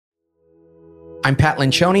I'm Pat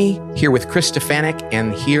Lencioni, here with Chris Stefanick,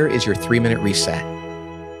 and here is your 3-minute reset.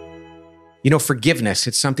 You know, forgiveness,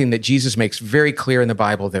 it's something that Jesus makes very clear in the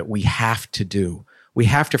Bible that we have to do. We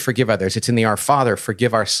have to forgive others. It's in the Our Father,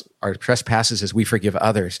 forgive our trespasses as we forgive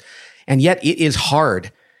others. And yet it is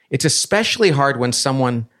hard. It's especially hard when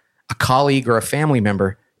someone, a colleague or a family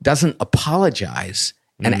member, doesn't apologize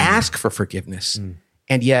and ask for forgiveness.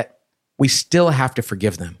 And yet we still have to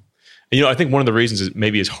forgive them. You know, I think one of the reasons it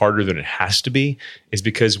maybe is harder than it has to be is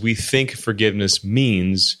because we think forgiveness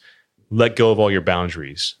means let go of all your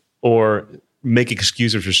boundaries or make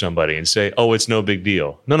excuses for somebody and say, oh, it's no big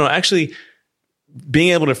deal. No, actually, being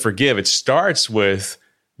able to forgive, it starts with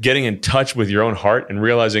getting in touch with your own heart and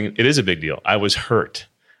realizing it is a big deal. I was hurt.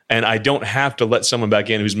 And I don't have to let someone back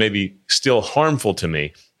in who's maybe still harmful to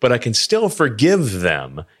me, but I can still forgive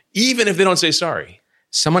them, even if they don't say sorry.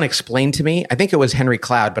 Someone explained to me, I think it was Henry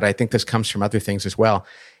Cloud, but I think this comes from other things as well,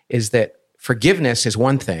 is that forgiveness is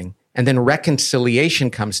one thing, and then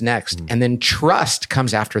reconciliation comes next, and then trust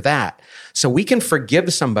comes after that. So we can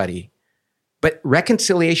forgive somebody, but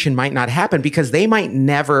reconciliation might not happen because they might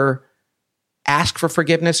never ask for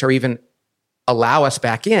forgiveness or even allow us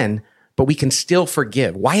back in, but we can still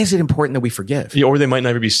forgive. Why is it important that we forgive? Yeah, or they might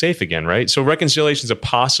never be safe again, right? So reconciliation is a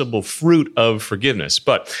possible fruit of forgiveness.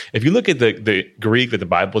 But if you look at the Greek that the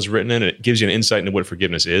Bible is written in, it gives you an insight into what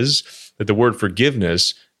forgiveness is, that the word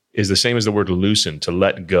forgiveness is the same as the word loosen, to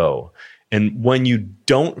let go. And when you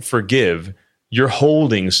don't forgive, you're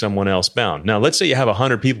holding someone else bound. Now, let's say you have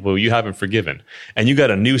 100 people who you haven't forgiven, and you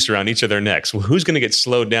got a noose around each of their necks. Well, who's going to get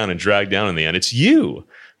slowed down and dragged down in the end? It's you.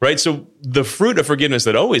 Right? So the fruit of forgiveness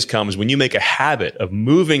that always comes when you make a habit of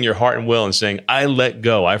moving your heart and will and saying, I let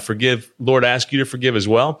go, I forgive, Lord, I ask you to forgive as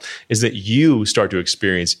well, is that you start to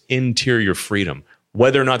experience interior freedom,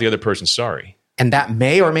 whether or not the other person's sorry. And that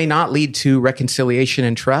may or may not lead to reconciliation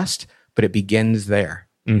and trust, but it begins there.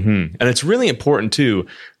 And it's really important too,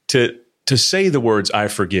 to say the words, I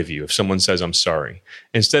forgive you, if someone says I'm sorry,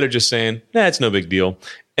 instead of just saying, nah, it's no big deal.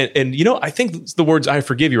 And you know, I think the words I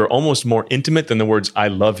forgive you are almost more intimate than the words I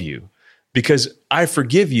love you. Because I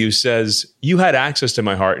forgive you says, you had access to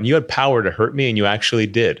my heart and you had power to hurt me and you actually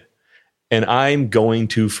did. And I'm going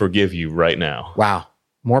to forgive you right now. Wow.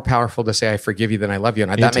 More powerful to say I forgive you than I love you.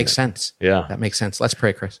 And that makes sense. Yeah. That makes sense. Let's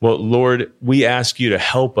pray, Chris. Well, Lord, we ask you to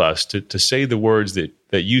help us to say the words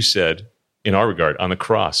that you said in our regard on the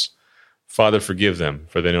cross. Father, forgive them,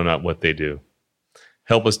 for they know not what they do.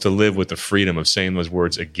 Help us to live with the freedom of saying those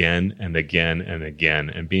words again and again and again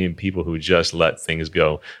and being people who just let things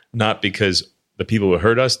go, not because the people who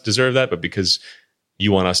hurt us deserve that, but because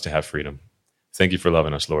you want us to have freedom. Thank you for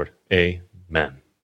loving us, Lord. Amen.